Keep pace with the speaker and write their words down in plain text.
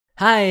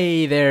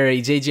Hi there,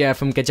 it's AJ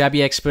from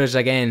Kajabi Experts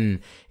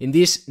again, in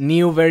this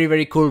new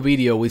very cool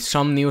video with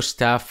some new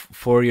stuff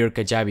for your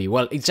Kajabi.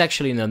 Well, it's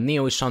actually not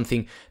new, it's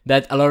something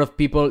that a lot of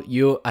people,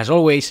 you as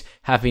always,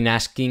 have been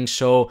asking,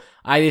 so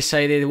I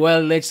decided,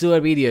 well, let's do a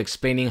video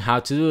explaining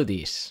how to do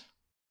this.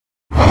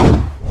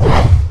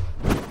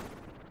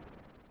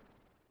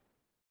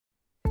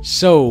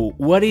 So,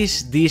 what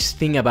is this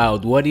thing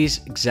about? What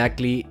is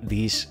exactly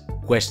this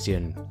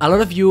question? A lot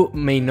of you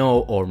may know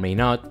or may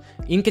not,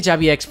 in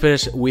Kajabi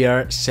Experts we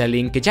are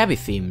selling Kajabi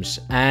themes,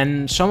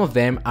 and some of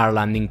them are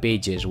landing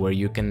pages where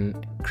you can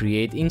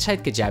create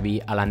inside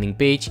Kajabi a landing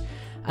page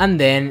and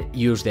then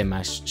use them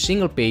as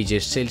single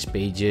pages, sales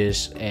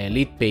pages,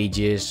 lead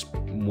pages,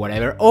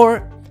 whatever,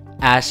 or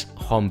as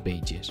home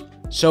pages.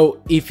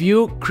 So if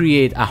you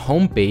create a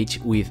home page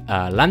with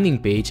a landing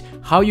page,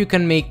 how you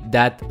can make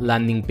that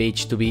landing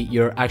page to be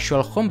your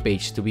actual home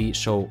page to be,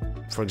 so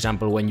for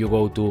example, when you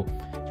go to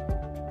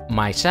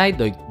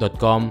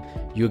mysite.com,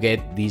 you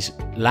get this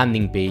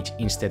landing page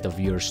instead of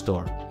your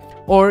store.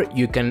 Or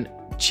you can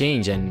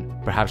change and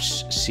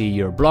perhaps see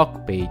your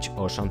blog page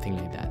or something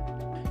like that.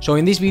 So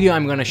in this video,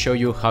 I'm gonna show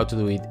you how to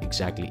do it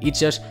exactly. It's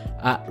just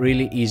a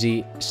really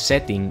easy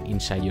setting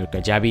inside your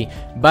Kajabi,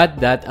 but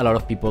that a lot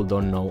of people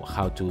don't know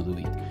how to do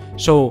it.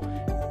 So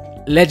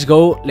let's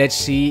go, let's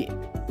see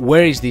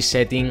where is this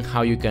setting,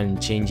 how you can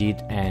change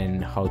it,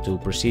 and how to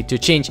proceed to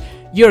change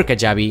your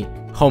Kajabi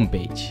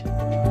homepage.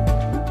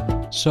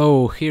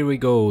 So here we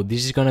go.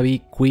 This is gonna be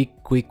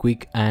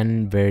quick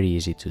and very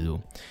easy to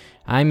do.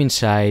 I'm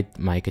inside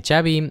my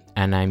Kajabi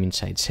and I'm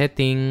inside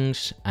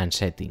settings and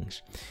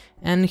settings.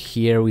 And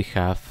here we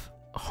have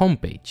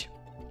homepage.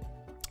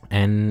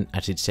 And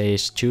as it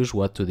says, choose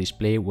what to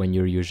display when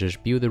your users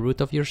view the root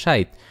of your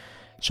site.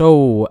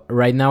 So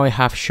right now I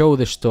have show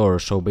the store.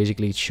 So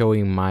basically it's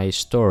showing my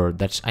store.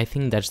 I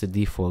think that's the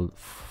default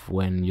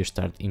when you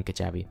start in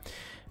Kajabi.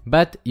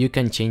 But you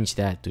can change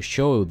that to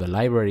show the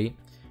library.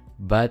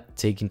 But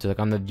take into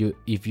account that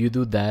if you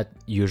do that,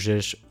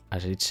 users,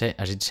 as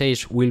it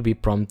says, will be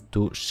prompted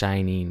to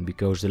sign in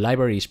because the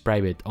library is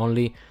private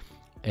only.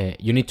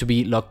 You need to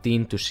be logged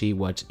in to see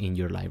what's in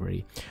your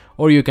library.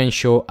 Or you can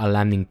show a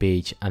landing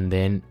page and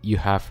then you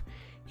have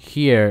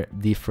here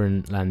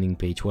different landing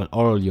page, well,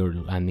 all your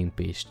landing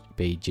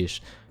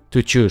pages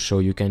to choose. So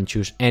you can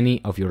choose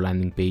any of your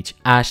landing page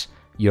as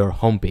your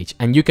home page,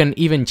 and you can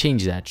even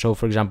change that. So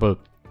for example,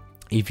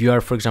 if you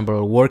are, for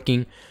example,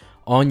 working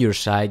on your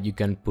site, you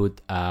can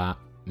put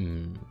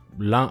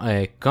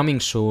coming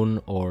soon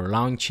or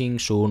launching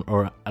soon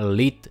or a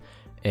lead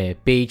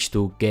page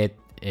to get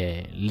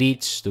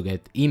leads, to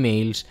get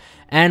emails,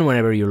 and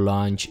whenever you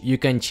launch, you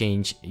can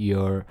change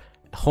your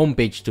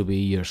homepage to be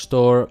your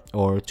store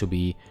or to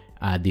be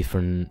a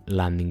different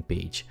landing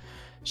page.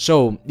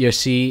 So you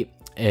see,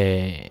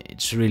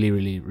 it's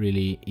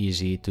really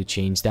easy to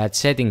change that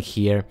setting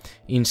here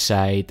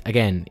inside,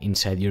 again,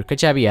 inside your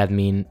Kajabi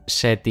admin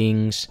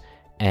settings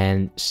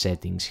and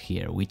settings.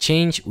 Here we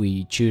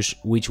choose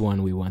which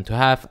one we want to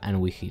have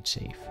and we hit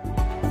save.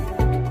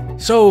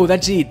 So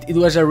that's it. It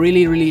was a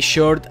really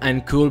short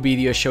and cool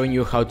video showing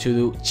you how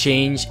to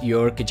change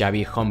your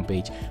Kajabi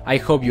homepage. I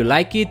hope you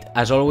like it.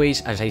 As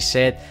always, as I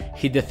said,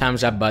 hit the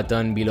thumbs up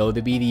button below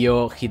the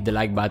video, hit the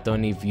like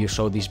button if you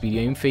saw this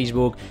video in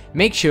Facebook,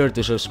 make sure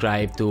to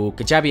subscribe to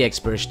Kajabi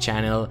Experts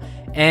channel,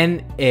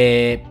 and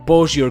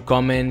post your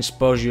comments,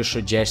 post your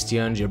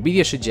suggestions, your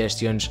video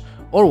suggestions,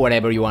 or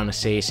whatever you want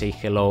to say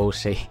hello,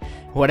 say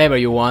whatever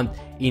you want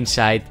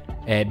inside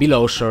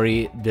below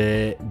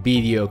the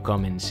video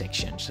comment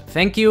sections.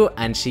 Thank you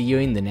and see you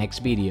in the next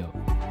video.